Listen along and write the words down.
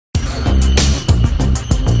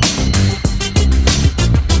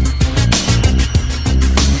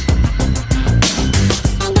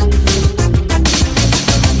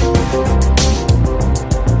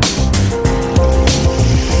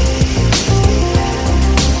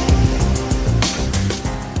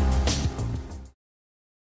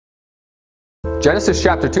Genesis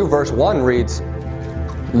chapter 2 verse 1 reads,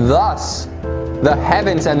 "Thus the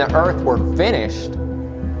heavens and the earth were finished,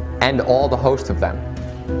 and all the host of them."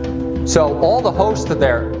 So all the host of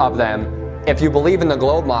them, if you believe in the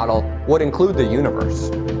globe model, would include the universe.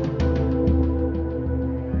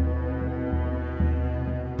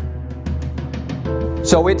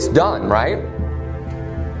 So it's done, right?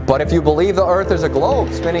 But if you believe the earth is a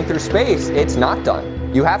globe spinning through space, it's not done.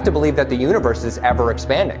 You have to believe that the universe is ever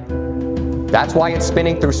expanding. That's why it's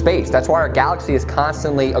spinning through space. That's why our galaxy is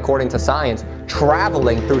constantly, according to science,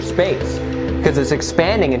 traveling through space, because it's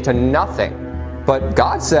expanding into nothing. But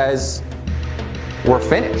God says we're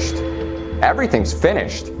finished. Everything's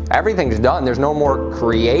finished. Everything's done. There's no more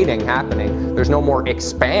creating happening. There's no more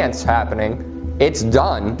expanse happening. It's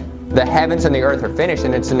done. The heavens and the earth are finished,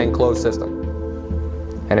 and it's an enclosed system.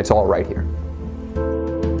 And it's all right here.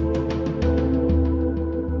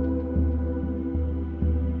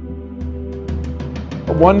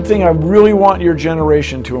 One thing I really want your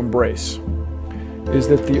generation to embrace is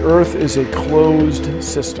that the earth is a closed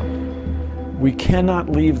system. We cannot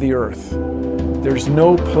leave the earth. There's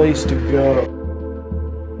no place to go.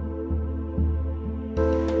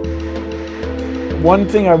 One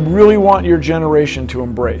thing I really want your generation to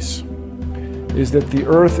embrace is that the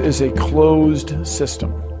earth is a closed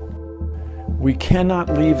system. We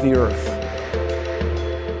cannot leave the earth.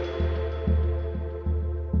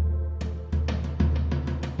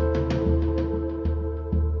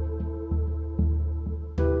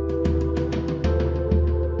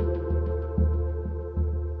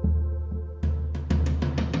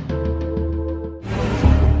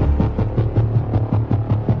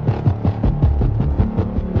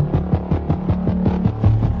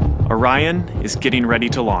 Orion is getting ready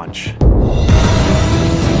to launch.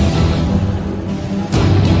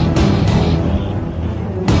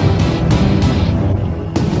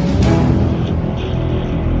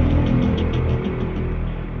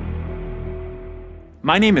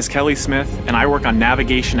 My name is Kelly Smith, and I work on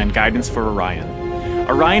navigation and guidance for Orion.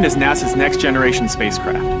 Orion is NASA's next-generation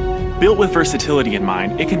spacecraft. Built with versatility in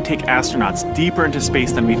mind, it can take astronauts deeper into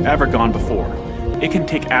space than we've ever gone before. It can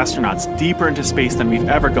take astronauts deeper into space than we've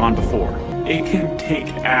ever gone before. It can take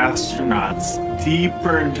astronauts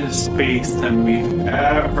deeper into space than we've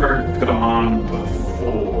ever gone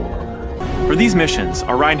before. For these missions,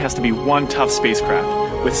 Orion has to be one tough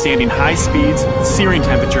spacecraft, withstanding high speeds, searing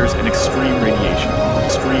temperatures, and extreme radiation.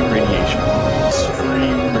 Extreme radiation.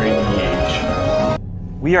 Extreme radiation.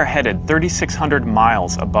 We are headed 3,600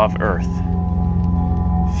 miles above Earth.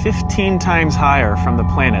 15 times higher from the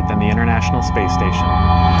planet than the International Space Station.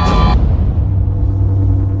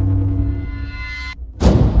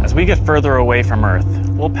 As we get further away from Earth,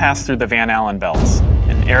 we'll pass through the Van Allen belts,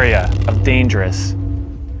 an area of dangerous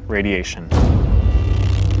radiation.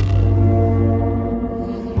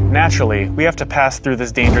 Naturally, we have to pass through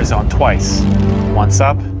this danger zone twice, once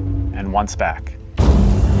up and once back.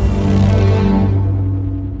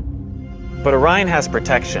 But Orion has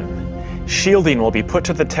protection. Shielding will be put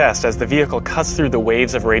to the test as the vehicle cuts through the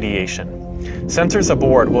waves of radiation. Sensors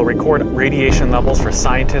aboard will record radiation levels for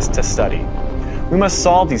scientists to study. We must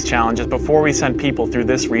solve these challenges before we send people through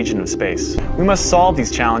this region of space. We must solve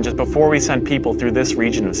these challenges before we send people through this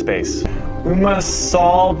region of space. We must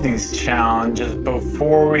solve these challenges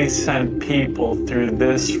before we send people through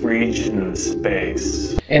this region of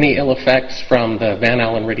space. Any ill effects from the Van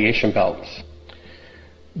Allen radiation belts?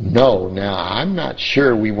 No. Now, I'm not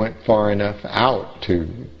sure we went far enough out to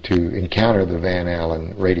encounter the Van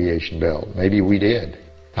Allen radiation belt. Maybe we did.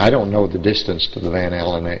 I don't know the distance to the Van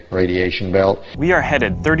Allen radiation belt. We are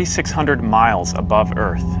headed 3,600 miles above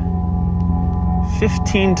Earth.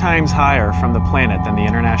 15 times higher from the planet than the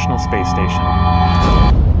International Space Station.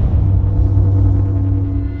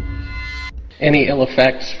 Any ill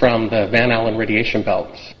effects from the Van Allen radiation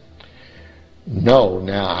belts? No.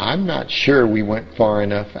 Now, I'm not sure we went far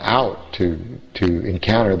enough out to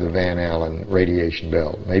encounter the Van Allen radiation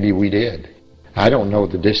belt. Maybe we did. I don't know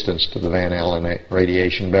the distance to the Van Allen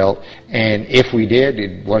radiation belt, and if we did,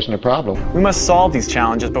 it wasn't a problem. We must solve these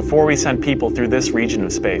challenges before we send people through this region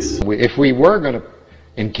of space. If we were going to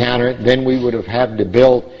encounter it, then we would have had to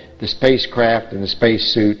build the spacecraft and the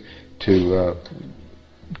spacesuit to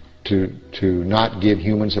not give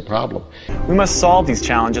humans a problem. We must solve these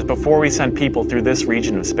challenges before we send people through this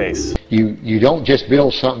region of space. You don't just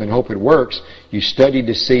build something and hope it works. You study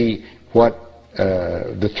to see what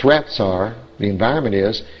the threats are, the environment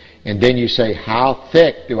is, and then you say, how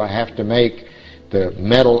thick do I have to make the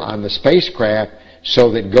metal on the spacecraft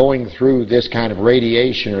so that going through this kind of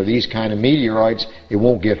radiation or these kind of meteoroids, it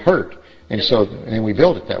won't get hurt. And so then we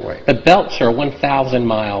build it that way. The belts are 1,000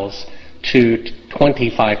 miles to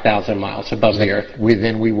 25,000 miles above the Earth.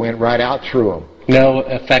 Then we went right out through them. No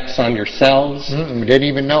effects on your cells. Didn't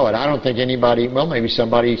even know it. I don't think anybody, well, maybe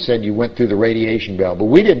somebody said you went through the radiation belt, but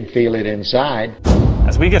we didn't feel it inside.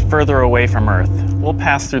 As we get further away from Earth, we'll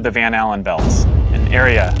pass through the Van Allen belts, an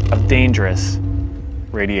area of dangerous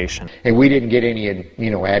radiation. And we didn't get any,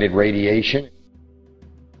 added radiation.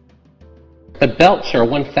 The belts are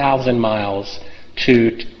 1,000 miles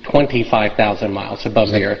to 25,000 miles above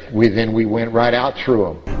the Earth. Then we went right out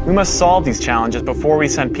through them. We must solve these challenges before we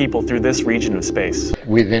send people through this region of space.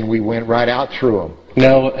 Then we went right out through them.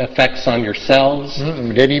 No effects on your cells.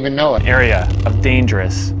 Didn't even know it. An area of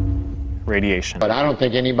dangerous radiation. But I don't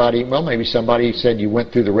think anybody, well, maybe somebody said you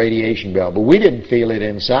went through the radiation belt, but we didn't feel it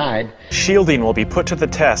inside. Shielding will be put to the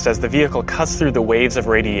test as the vehicle cuts through the waves of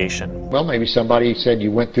radiation. Well, maybe somebody said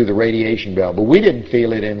you went through the radiation belt, but we didn't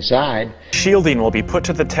feel it inside. Shielding will be put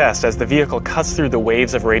to the test as the vehicle cuts through the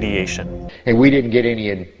waves of radiation. And we didn't get any,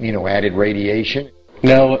 added radiation.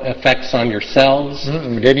 No effects on your cells.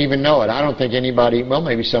 Didn't even know it. I don't think anybody, well,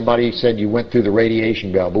 maybe somebody said you went through the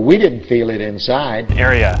radiation belt, but we didn't feel it inside. An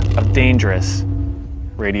area of dangerous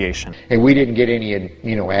radiation. And we didn't get any,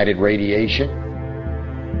 added radiation.